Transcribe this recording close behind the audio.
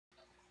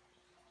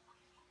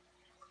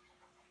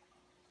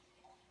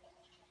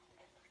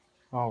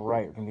All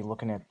right, we're going to be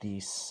looking at the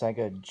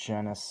Sega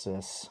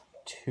Genesis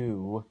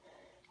 2,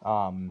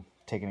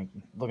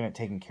 looking at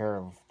taking care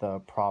of the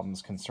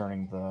problems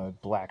concerning the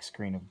black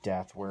screen of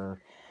death,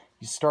 where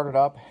you start it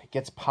up, it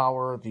gets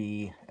power,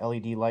 the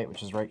LED light,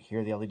 which is right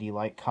here, the LED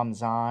light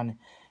comes on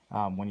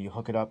when you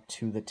hook it up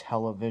to the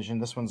television.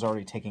 This one's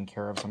already taken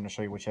care of, so I'm going to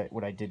show you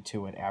what I did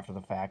to it after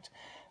the fact.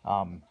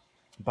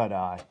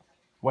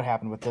 What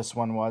happened with this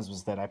one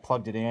was that I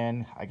plugged it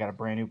in, I got a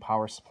brand new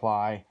power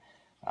supply.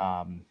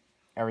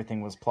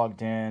 Everything was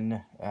plugged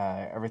in,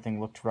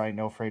 everything looked right,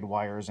 no frayed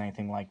wires,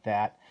 anything like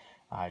that.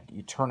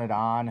 You turn it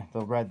on,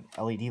 the red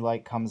LED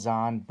light comes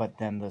on, but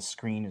then the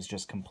screen is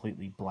just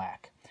completely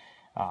black.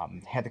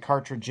 Had the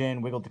cartridge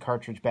in, wiggled the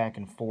cartridge back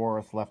and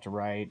forth, left to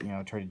right,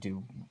 tried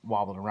to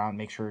wobble it around,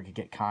 make sure it could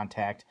get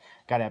contact.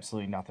 Got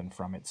absolutely nothing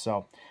from it.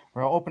 So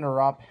we're going to open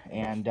her up,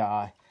 and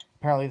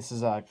apparently this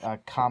is a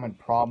common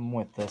problem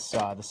with this.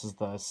 This is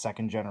the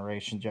second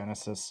generation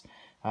Genesis.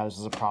 This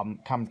is a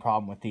common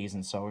problem with these,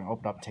 and so we're going to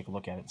open up and take a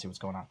look at it and see what's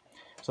going on.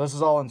 So this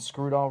is all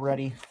unscrewed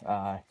already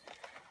for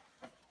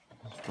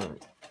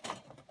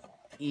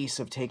ease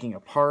of taking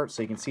apart.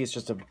 So you can see it's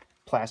just a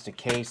plastic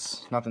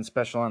case, nothing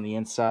special on the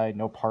inside,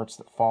 no parts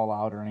that fall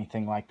out or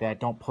anything like that.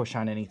 Don't push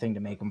on anything to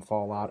make them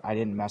fall out. I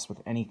didn't mess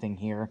with anything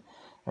here.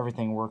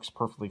 Everything works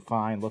perfectly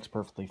fine, looks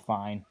perfectly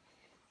fine.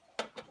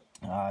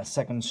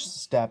 Second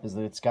step is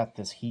that it's got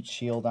this heat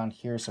shield on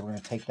here, so we're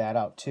going to take that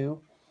out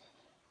too.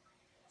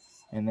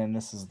 And then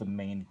this is the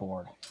main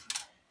board.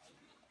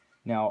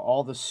 Now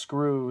all the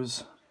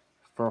screws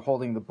for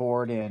holding the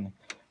board in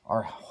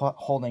are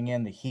holding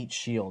in the heat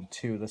shield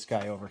too, this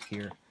guy over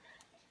here.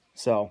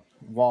 So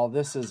while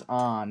this is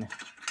on,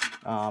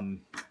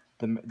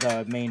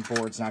 the main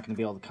board's not going to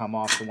be able to come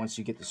off. So once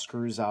you get the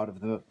screws out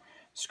of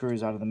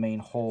the main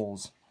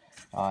holes,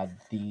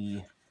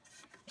 the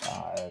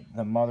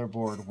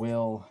motherboard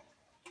will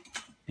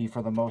be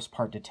for the most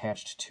part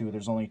detached too.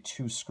 There's only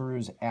 2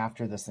 screws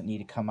after this that need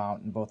to come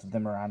out, and both of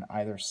them are on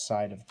either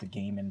side of the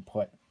game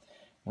input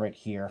right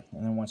here.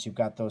 And then once you've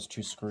got those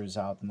 2 screws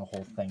out, then the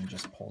whole thing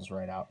just pulls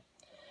right out.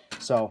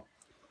 So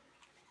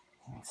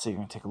let's see, we're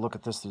going to take a look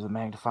at this through the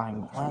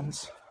magnifying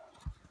lens.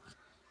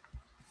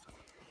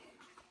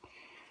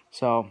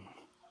 So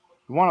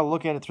we want to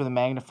look at it through the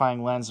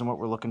magnifying lens, and what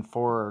we're looking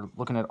for are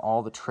looking at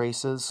all the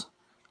traces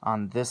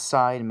on this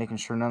side and making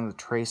sure none of the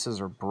traces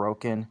are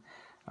broken.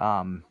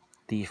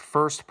 The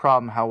first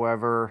problem,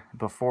 however,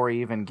 before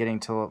even getting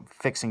to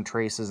fixing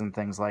traces and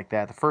things like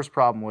that, the first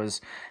problem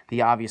was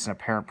the obvious and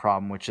apparent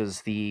problem, which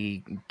is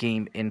the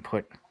game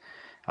input,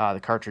 the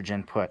cartridge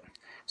input.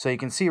 So you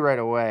can see right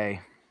away,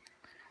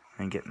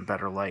 I'm getting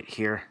better light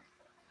here,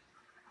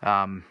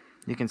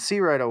 you can see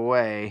right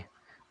away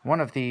one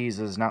of these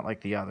is not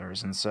like the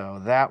others, and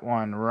so that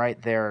one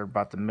right there,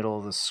 about the middle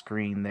of the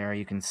screen there,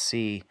 you can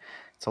see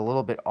it's a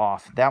little bit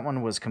off. That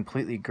one was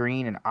completely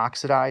green and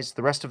oxidized.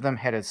 The rest of them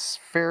had a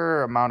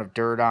fair amount of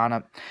dirt on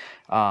it,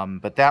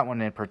 but that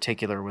one in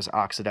particular was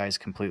oxidized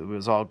completely. It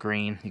was all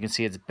green. You can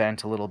see it's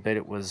bent a little bit.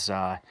 It was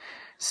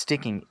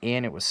sticking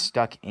in. It was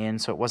stuck in,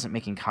 so it wasn't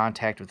making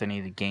contact with any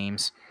of the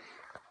games.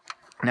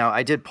 Now,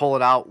 I did pull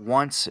it out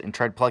once and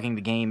tried plugging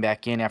the game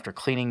back in after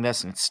cleaning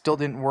this, and it still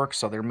didn't work,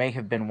 so there may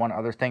have been one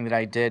other thing that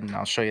I did, and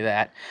I'll show you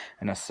that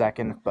in a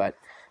second. But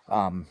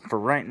for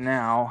right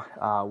now,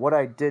 what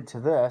I did to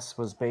this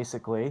was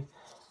basically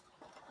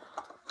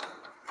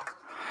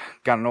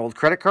got an old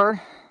credit card.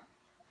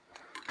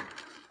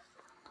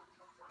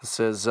 This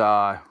is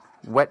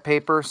wet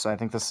paper, so I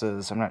think this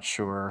is, I'm not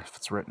sure if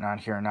it's written on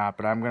here or not,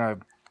 but I'm going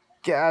to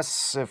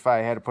guess, if I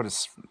had to put a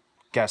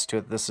guess to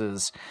it, this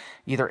is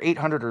either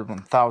 800 or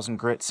 1000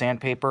 grit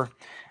sandpaper,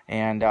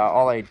 and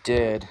all I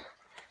did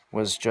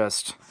was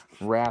just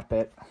wrap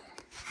it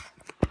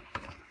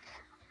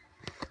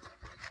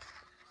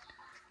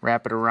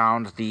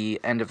around the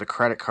end of the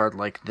credit card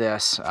like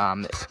this.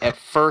 At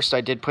first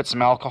I did put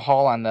some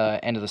alcohol on the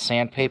end of the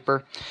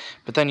sandpaper,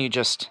 but then you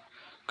just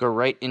go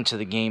right into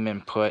the game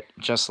input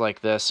just like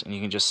this, and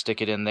you can just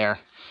stick it in there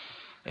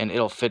and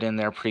it'll fit in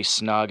there pretty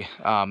snug.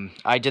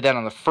 I did that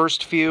on the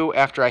first few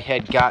after I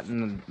had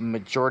gotten the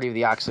majority of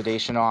the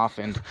oxidation off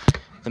and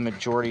the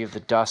majority of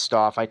the dust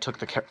off. I took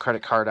the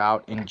credit card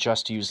out and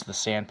just used the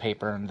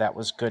sandpaper, and that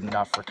was good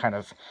enough for kind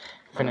of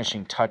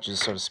finishing touches,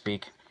 so to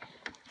speak.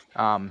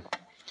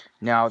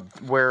 Now,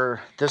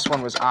 where this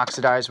one was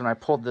oxidized, when I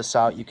pulled this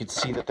out, you could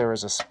see that there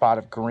was a spot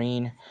of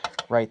green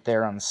right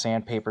there on the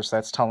sandpaper, so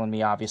that's telling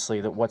me,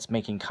 obviously, that what's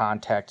making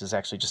contact is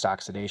actually just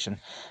oxidation.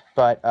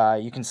 But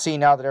you can see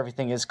now that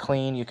everything is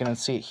clean. You can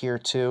see it here,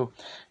 too.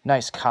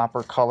 Nice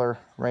copper color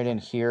right in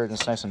here, and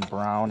it's nice and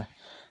brown.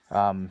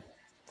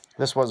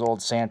 This was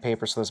old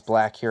sandpaper, so this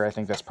black here, I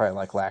think that's probably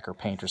like lacquer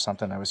paint or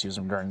something I was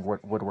using during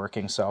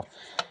woodworking, so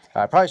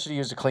I probably should have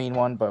used a clean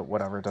one, but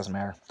whatever, it doesn't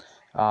matter.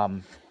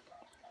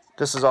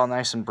 This is all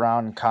nice and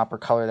brown and copper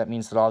color. That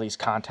means that all these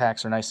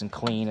contacts are nice and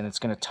clean, and it's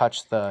going to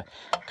touch the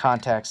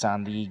contacts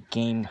on the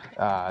game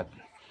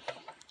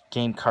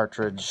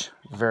cartridge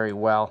very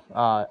well.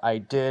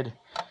 I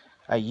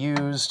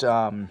used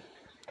to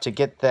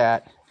get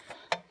that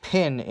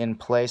pin in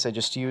place. I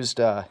just used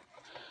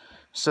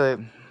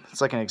so it's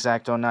like an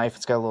X-Acto knife.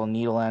 It's got a little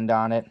needle end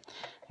on it.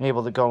 I'm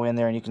able to go in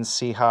there and you can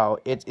see how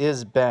it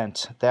is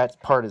bent.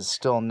 That part is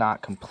still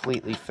not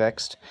completely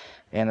fixed,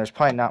 and there's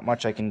probably not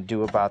much I can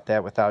do about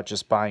that without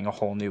just buying a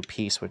whole new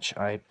piece, which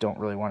I don't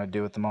really want to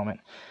do at the moment.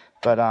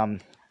 But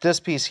this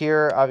piece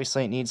here,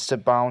 obviously it needs to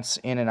bounce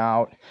in and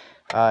out.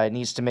 It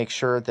needs to make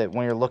sure that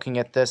when you're looking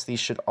at this, these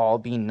should all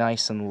be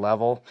nice and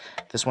level.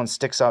 This one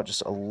sticks out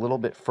just a little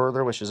bit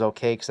further, which is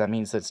okay because that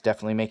means that it's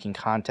definitely making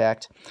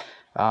contact.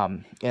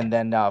 And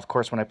then, of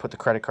course, when I put the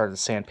credit card or the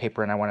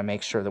sandpaper in, I want to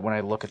make sure that when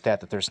I look at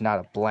that there's not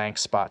a blank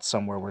spot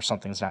somewhere where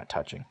something's not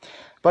touching.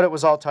 But it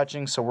was all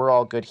touching, so we're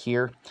all good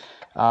here.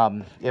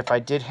 If I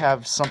did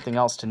have something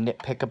else to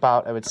nitpick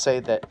about, I would say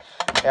that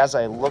as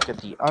I look at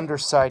the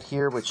underside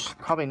here, which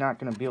probably not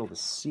going to be able to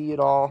see it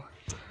all,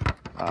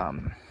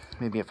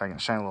 maybe if I can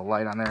shine a little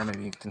light on there,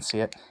 maybe you can see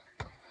it.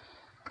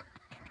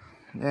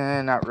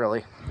 Not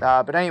really.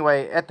 But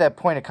anyway, at that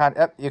point of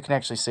contact, you can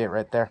actually see it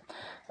right there.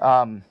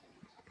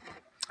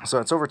 So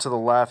it's over to the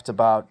left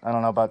about, I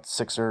don't know, about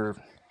six or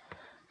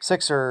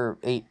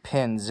 8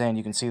 pins in.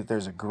 You can see that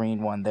there's a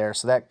green one there.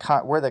 So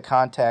that where the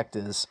contact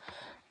is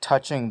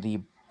touching the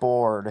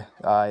board,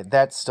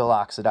 that's still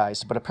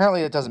oxidized. But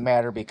apparently it doesn't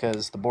matter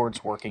because the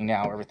board's working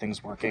now.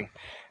 Everything's working.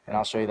 And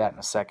I'll show you that in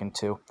a second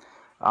too.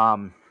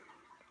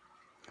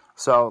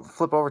 So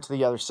flip over to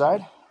the other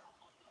side.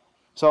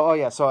 So, oh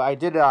yeah, so I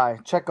did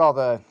check all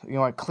the, you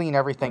want to clean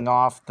everything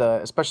off,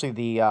 especially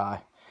the,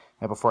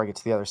 before I get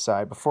to the other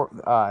side,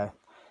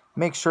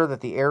 make sure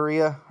that the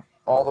area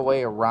all the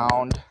way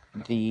around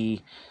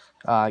the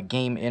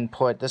game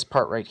input, this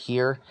part right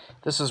here,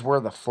 this is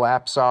where the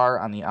flaps are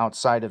on the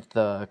outside of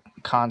the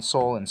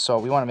console, and so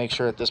we want to make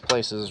sure that this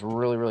place is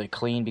really, really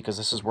clean because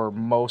this is where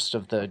most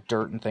of the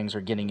dirt and things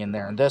are getting in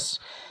there. And this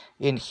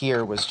in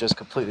here was just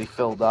completely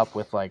filled up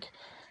with like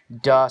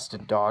dust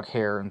and dog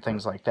hair and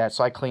things like that,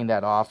 so I cleaned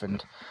that off.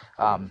 And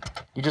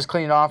you just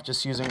clean it off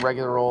just using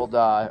regular old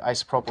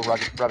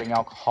isopropyl rubbing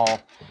alcohol,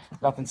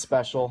 nothing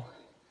special,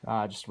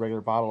 just a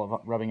regular bottle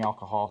of rubbing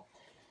alcohol.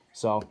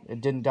 So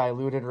it didn't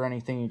dilute it or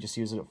anything, you just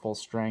use it at full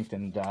strength,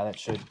 and that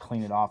should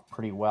clean it off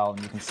pretty well.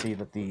 And you can see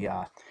that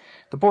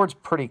the board's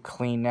pretty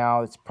clean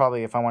now. It's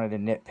probably, if I wanted to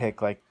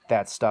nitpick, like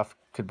that stuff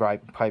could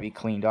probably be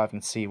cleaned off. You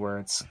can see where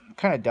it's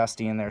kind of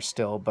dusty in there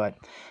still, but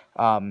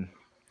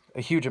a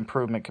huge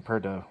improvement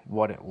compared to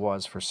what it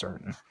was for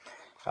certain.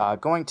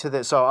 Going to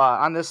this, so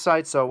on this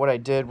side, so what I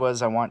did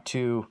was I want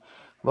to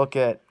look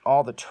at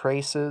all the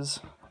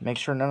traces, make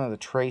sure none of the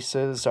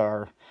traces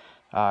are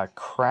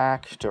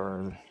cracked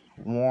or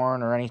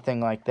worn or anything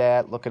like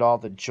that. Look at all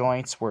the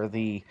joints where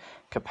the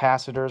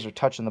capacitors are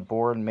touching the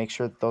board and make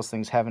sure that those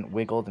things haven't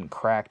wiggled and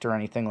cracked or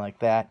anything like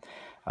that.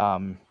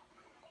 All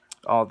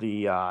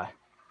the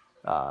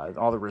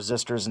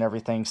resistors and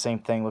everything, same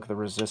thing. Look at the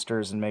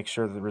resistors and make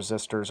sure the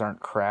resistors aren't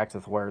cracked,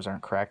 that the wires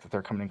aren't cracked, that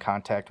they're coming in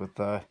contact with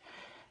the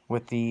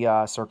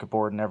circuit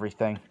board and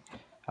everything.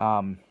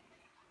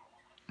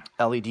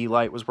 LED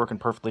light was working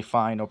perfectly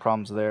fine, no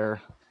problems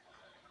there.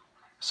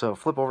 So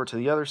flip over to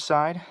the other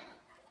side.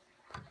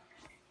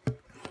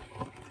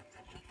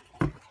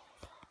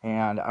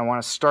 And I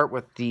want to start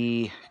with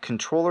the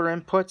controller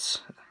inputs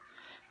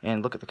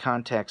and look at the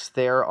contacts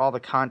there. All the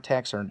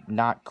contacts are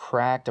not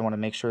cracked. I want to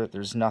make sure that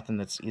there's nothing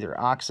that's either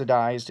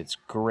oxidized, it's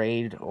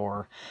grayed,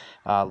 or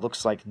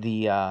looks like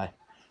the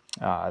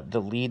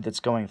lead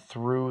that's going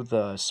through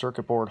the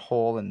circuit board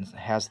hole and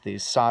has the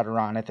solder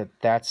on it,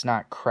 that's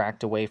not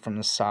cracked away from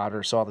the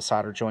solder, so all the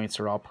solder joints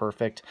are all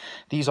perfect.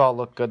 These all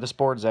look good. This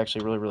board is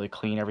actually really, really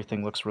clean.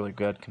 Everything looks really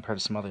good compared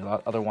to some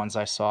other ones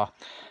I saw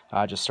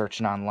just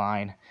searching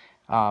online.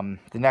 The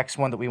next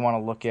one that we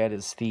want to look at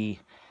is the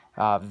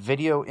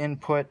video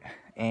input,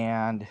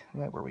 and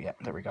where are we at?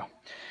 There we go.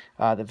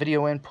 The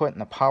video input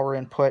and the power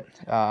input.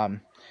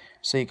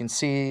 So you can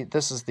see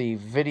this is the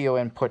video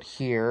input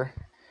here,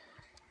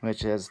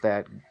 which has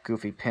that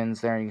goofy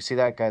pins there. You can see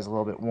that guy's a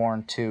little bit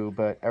worn too,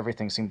 but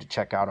everything seemed to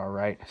check out all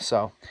right.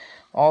 So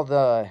all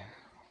the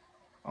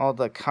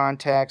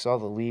contacts, all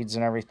the leads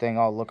and everything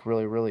all look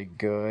really, really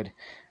good.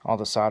 All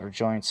the solder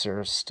joints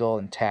are still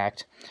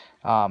intact.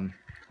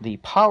 The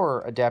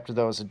power adapter,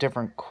 though, is a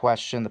different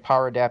question. The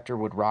power adapter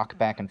would rock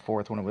back and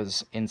forth when it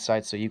was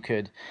inside, so you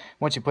could,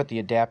 once you put the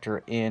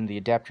adapter in, the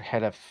adapter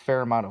had a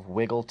fair amount of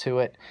wiggle to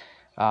it.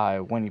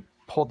 When you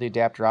pulled the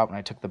adapter out, when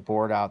I took the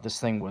board out, this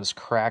thing was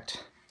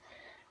cracked.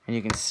 And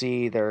you can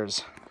see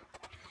there's,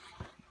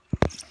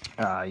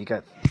 you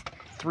got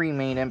 3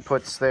 main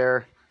inputs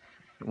there.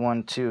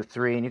 1, 2,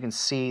 3, and you can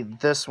see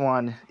this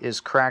one is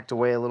cracked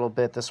away a little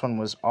bit. This one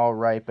was all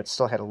right, but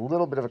still had a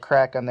little bit of a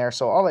crack on there.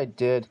 So all I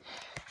did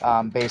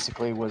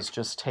basically was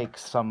just take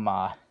some,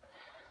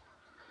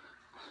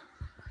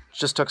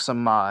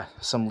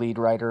 some lead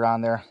writer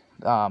on there,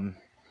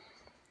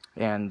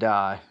 and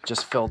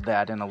just filled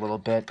that in a little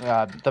bit.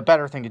 The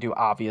better thing to do,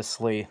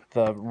 obviously,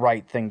 the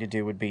right thing to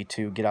do would be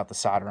to get out the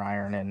solder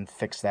iron and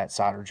fix that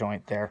solder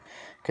joint there,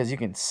 because you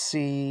can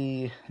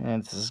see,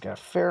 and this has got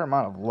a fair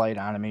amount of light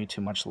on it, maybe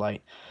too much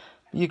light.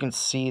 You can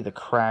see the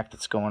crack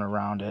that's going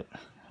around it,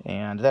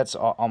 and that's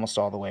almost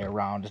all the way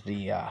around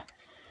the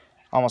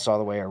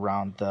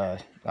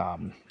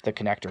the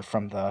connector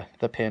from the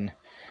pin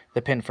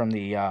from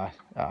the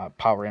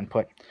power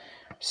input.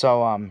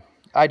 So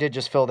I did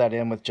just fill that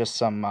in with just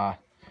some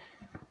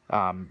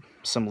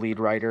lead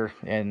writer,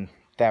 and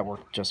that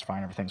worked just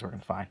fine. Everything's working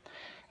fine.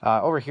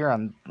 Over here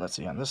on, let's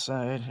see, on this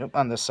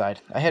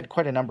side, I had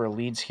quite a number of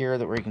leads here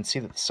where you can see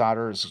that the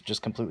solder is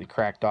just completely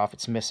cracked off.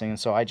 It's missing, and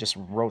so I just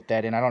wrote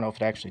that in. I don't know if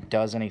it actually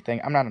does anything.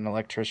 I'm not an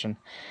electrician,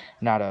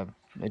 I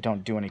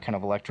don't do any kind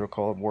of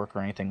electrical work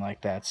or anything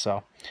like that,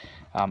 so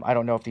I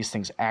don't know if these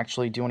things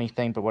actually do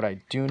anything, but what I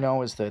do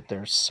know is that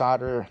there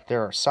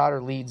are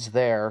solder leads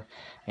there,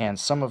 and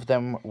some of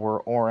them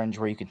were orange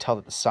where you could tell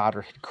that the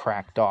solder had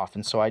cracked off,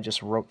 and so I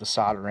just wrote the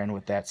solder in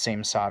with that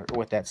same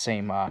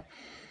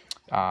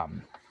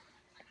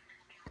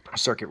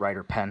circuit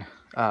writer pen.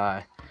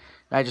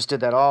 I just did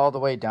that all the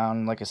way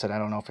down. Like I said, I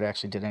don't know if it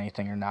actually did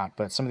anything or not,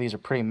 but some of these are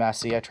pretty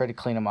messy. I tried to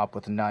clean them up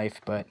with a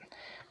knife, but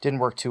didn't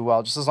work too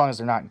well. Just as long as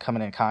they're not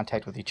coming in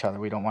contact with each other.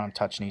 We don't want them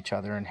touching each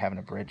other and having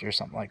a bridge or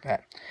something like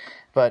that.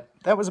 But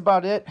that was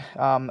about it.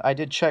 I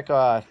did check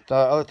the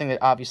other thing, that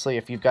obviously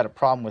if you've got a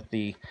problem with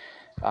the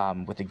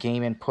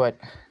game input,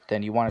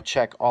 then you want to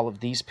check all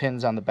of these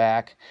pins on the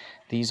back.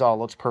 These all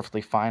looks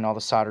perfectly fine. All the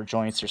solder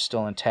joints are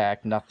still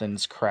intact.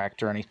 Nothing's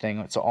cracked or anything.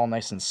 It's all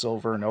nice and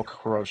silver. No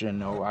corrosion,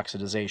 no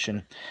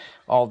oxidization.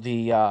 All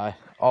the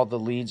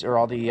leads, or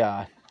all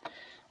the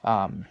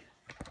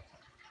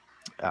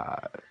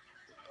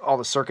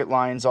circuit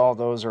lines, all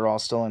those are all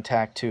still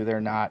intact too.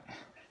 They're not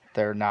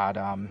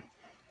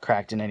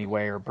cracked in any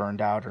way or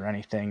burned out or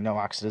anything. No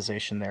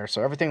oxidization there.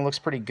 So everything looks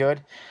pretty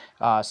good.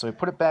 So we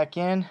put it back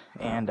in,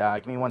 and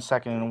give me 1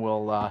 second and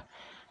we'll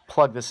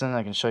plug this in.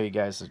 I can show you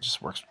guys it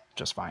just works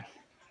just fine.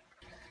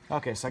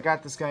 Okay, so I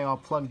got this guy all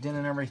plugged in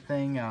and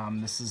everything.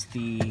 This is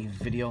the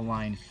video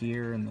line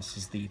here, and this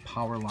is the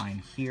power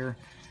line here.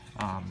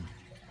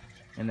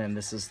 And then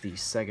this is the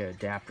Sega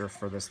adapter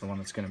for this, the one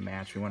that's going to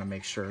match. We want to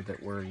make sure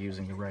that we're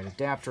using the right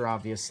adapter,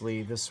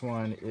 obviously. This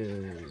one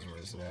is, where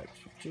is that?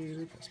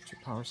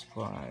 Power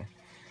supply.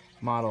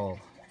 Model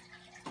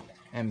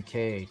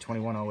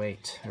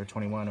MK2108, or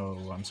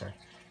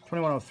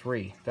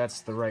 2103.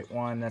 That's the right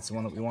one. That's the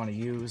one that we want to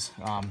use.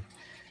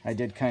 I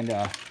did kind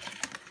of,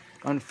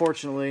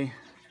 unfortunately,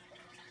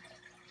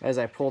 as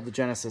I pulled the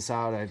Genesis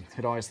out, I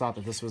had always thought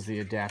that this was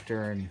the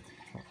adapter, and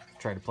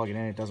tried to plug it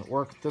in. It doesn't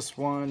work. This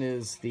one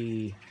is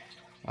the,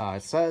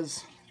 it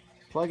says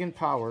plug-in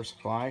power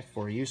supply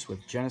for use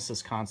with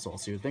Genesis console.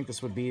 So you would think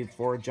this would be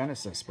for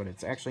Genesis, but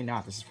it's actually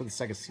not. This is for the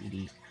Sega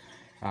CD,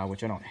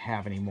 which I don't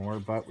have anymore,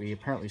 but we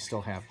apparently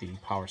still have the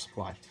power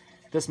supply.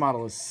 This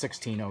model is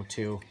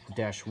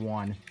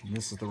 1602-1, and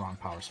this is the wrong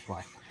power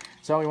supply.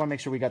 So we want to make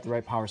sure we got the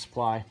right power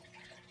supply.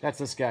 That's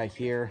this guy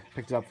here.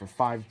 Picked it up for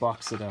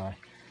 $5 at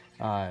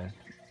a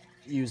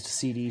used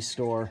CD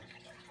store.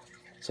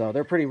 So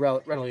they're pretty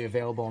readily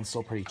available and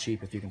still pretty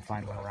cheap if you can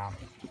find one around.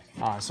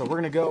 So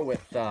we're going to go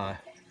with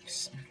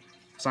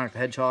Sonic the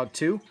Hedgehog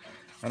 2.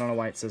 I don't know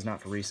why it says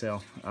not for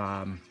resale.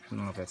 I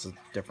don't know if that's a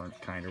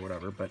different kind or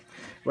whatever, but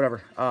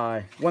whatever.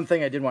 One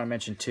thing I did want to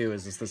mention too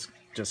is this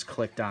just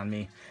clicked on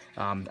me.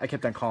 I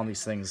kept on calling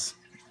these things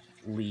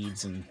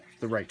leads, and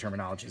the right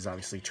terminology is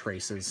obviously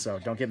traces. So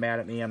don't get mad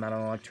at me. I'm not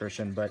an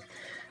electrician, but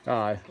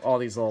all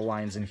these little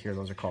lines in here,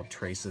 those are called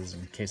traces,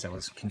 in case I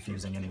was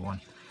confusing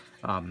anyone.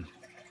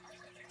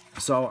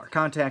 So our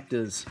contact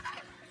is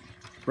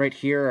right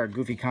here, our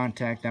goofy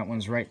contact, that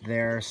one's right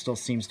there. Still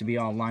seems to be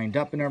all lined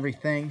up and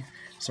everything.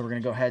 So we're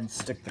going to go ahead and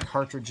stick the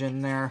cartridge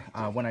in there.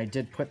 When I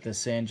did put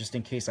this in, just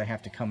in case I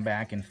have to come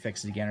back and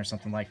fix it again or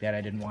something like that,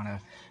 I didn't want to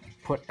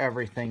put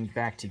everything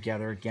back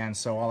together again.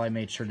 So all I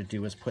made sure to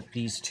do is put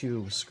these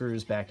two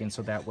screws back in,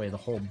 so that way the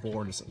whole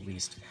board is at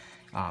least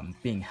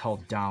being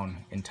held down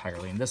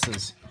entirely. And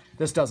this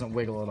doesn't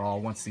wiggle at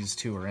all. Once these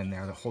two are in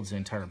there, that holds the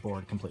entire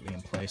board completely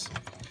in place.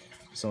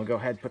 So we'll go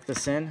ahead and put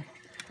this in.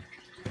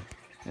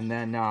 And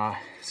then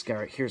this guy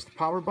right here is the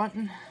power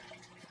button.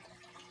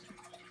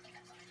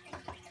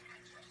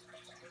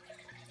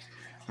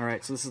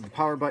 Alright, so this is the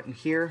power button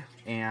here.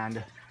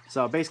 And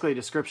so basically a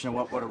description of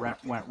what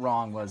went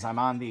wrong was I'm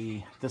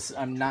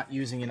not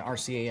using an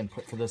RCA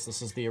input for this.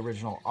 This is the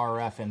original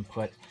RF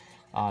input.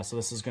 So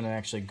this is going to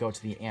actually go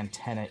to the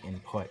antenna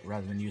input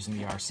rather than using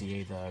the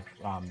RCA, the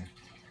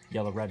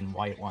yellow, red, and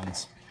white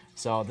ones.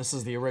 So this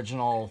is the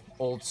original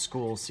old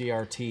school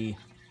CRT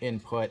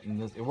input,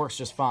 and it works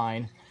just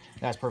fine.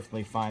 That's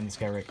perfectly fine. This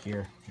guy right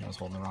here, I was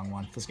holding the wrong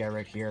one. This guy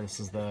right here,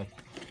 this is the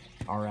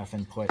RF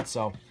input.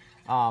 So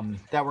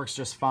that works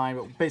just fine.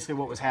 But basically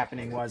what was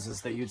happening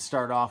is that you'd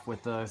start off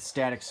with the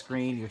static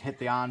screen, you'd hit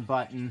the on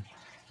button,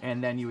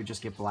 and then you would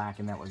just get black,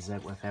 and that was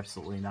it, with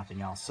absolutely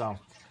nothing else. So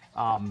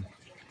I'm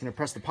going to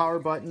press the power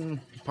button.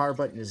 The power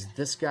button is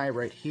this guy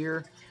right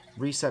here.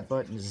 Reset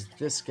button is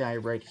this guy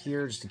right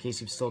here, just in case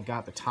you've still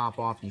got the top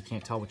off and you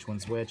can't tell which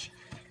one's which.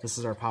 This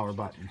is our power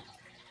button.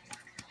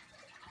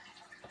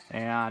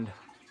 And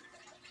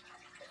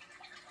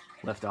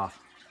lift off.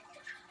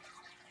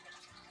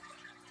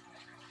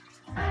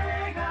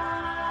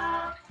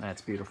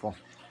 That's beautiful.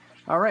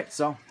 All right,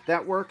 so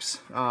that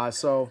works.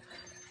 Just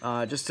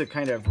to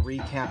kind of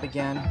recap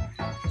again,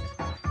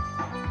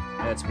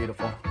 that's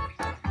beautiful.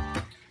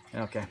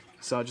 Okay,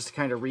 so just to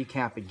kind of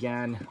recap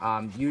again,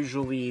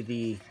 usually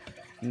the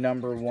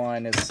number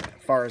one, as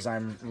far as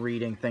I'm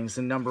reading things,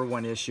 the number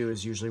one issue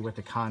is usually with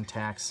the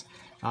contacts.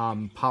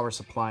 Power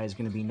supply is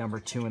going to be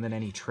number 2, and then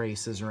any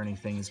traces or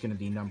anything is going to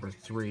be number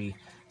 3.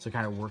 So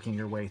kind of working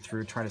your way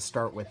through, try to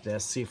start with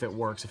this, see if it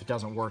works. If it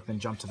doesn't work, then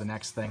jump to the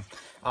next thing.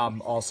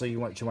 Also,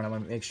 what you want to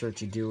make sure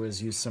that you do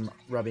is use some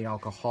rubbing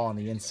alcohol on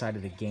the inside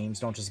of the games.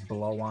 Don't just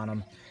blow on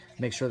them.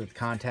 Make sure that the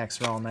contacts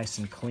are all nice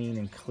and clean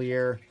and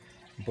clear.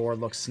 Board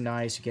looks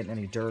nice. You're getting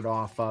any dirt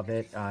off of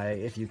it.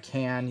 If you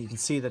can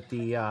see that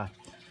the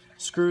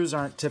screws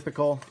aren't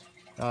typical.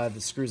 The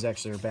screws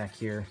actually are back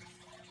here.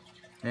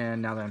 And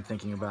now that I'm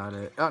thinking about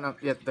it, oh no,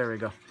 yep, there we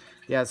go.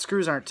 Yeah, the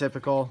screws aren't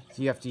typical.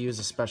 You have to use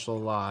a special,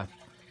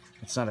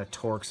 it's not a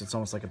Torx, it's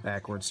almost like a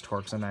backwards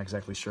Torx. I'm not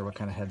exactly sure what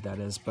kind of head that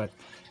is, but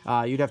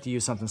you'd have to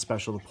use something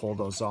special to pull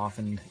those off.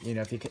 And you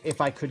know, if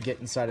I could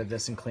get inside of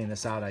this and clean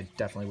this out, I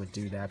definitely would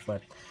do that.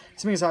 But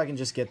seeing as how I can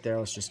just get there,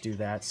 let's just do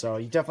that. So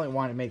you definitely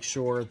want to make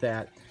sure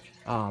that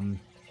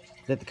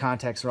that the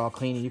contacts are all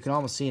clean. And you can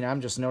almost see, and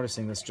I'm just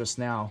noticing this just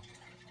now,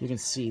 you can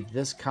see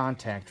this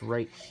contact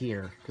right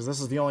here, because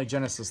this is the only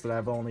Genesis that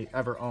I've only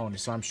ever owned.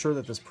 So I'm sure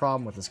that this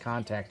problem with this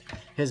contact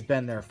has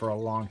been there for a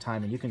long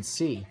time. And you can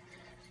see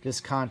this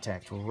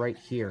contact right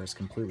here is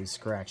completely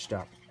scratched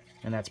up.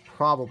 And that's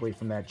probably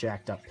from that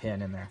jacked up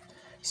pin in there.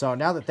 So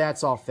now that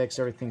that's all fixed,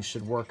 everything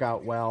should work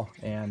out well.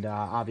 And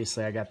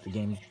obviously I got the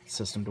game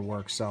system to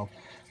work. So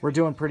we're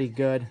doing pretty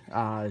good.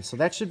 So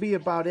that should be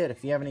about it.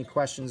 If you have any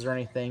questions or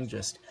anything,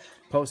 just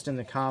post in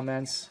the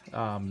comments,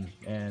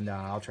 and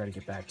I'll try to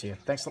get back to you.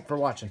 Thanks for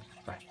watching.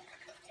 Bye.